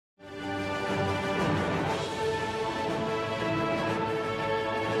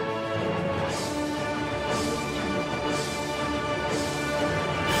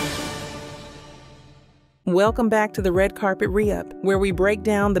Welcome back to the Red Carpet Re-Up, where we break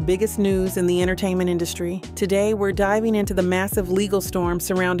down the biggest news in the entertainment industry. Today, we're diving into the massive legal storm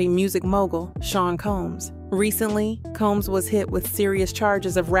surrounding music mogul Sean Combs. Recently, Combs was hit with serious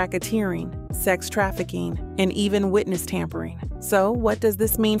charges of racketeering, sex trafficking, and even witness tampering. So, what does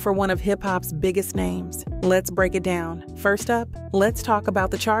this mean for one of hip-hop's biggest names? Let's break it down. First up, let's talk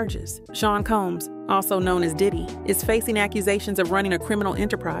about the charges. Sean Combs, also known as Diddy, is facing accusations of running a criminal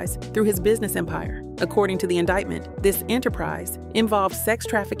enterprise through his business empire. According to the indictment, this enterprise involves sex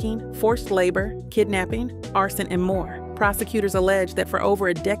trafficking, forced labor, kidnapping, arson, and more. Prosecutors allege that for over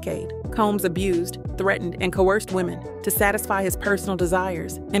a decade, Combs abused, threatened, and coerced women to satisfy his personal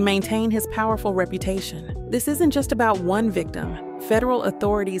desires and maintain his powerful reputation. This isn't just about one victim. Federal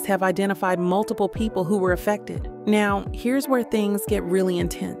authorities have identified multiple people who were affected. Now, here's where things get really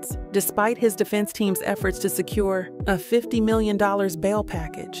intense. Despite his defense team's efforts to secure a $50 million bail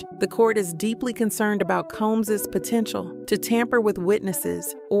package, the court is deeply concerned about Combs' potential to tamper with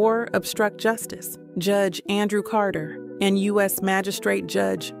witnesses or obstruct justice. Judge Andrew Carter and U.S. Magistrate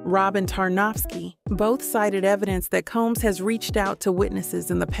Judge Robin Tarnofsky both cited evidence that Combs has reached out to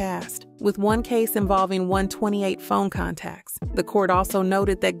witnesses in the past, with one case involving 128 phone contacts. The court also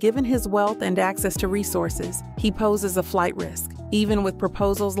noted that given his wealth and access to resources, he poses a flight risk. Even with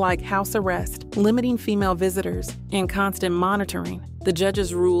proposals like house arrest, limiting female visitors, and constant monitoring, the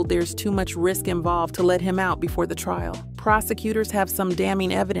judges ruled there's too much risk involved to let him out before the trial. Prosecutors have some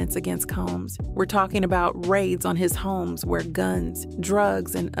damning evidence against Combs. We're talking about raids on his homes where guns,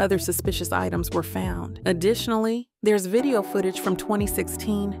 drugs, and other suspicious items were found. Additionally, there's video footage from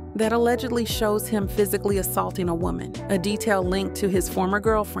 2016 that allegedly shows him physically assaulting a woman, a detail linked to his former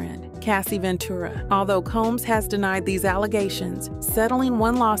girlfriend, Cassie Ventura. Although Combs has denied these allegations, settling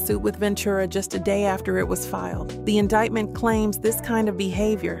one lawsuit with Ventura just a day after it was filed, the indictment claims this kind of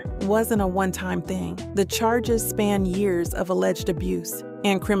behavior wasn't a one-time thing. The charges span years of alleged abuse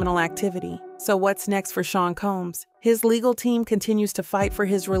and criminal activity. So what's next for Sean Combs? His legal team continues to fight for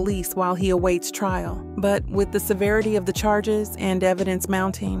his release while he awaits trial. But with the severity of the charges and evidence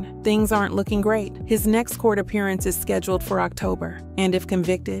mounting, things aren't looking great. His next court appearance is scheduled for October, and if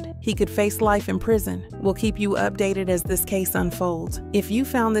convicted, he could face life in prison. We'll keep you updated as this case unfolds. If you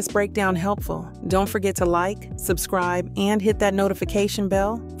found this breakdown helpful, don't forget to like, subscribe, and hit that notification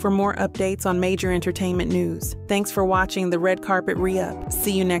bell for more updates on major entertainment news. Thanks for watching the Red Carpet Re-Up.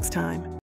 See you next time.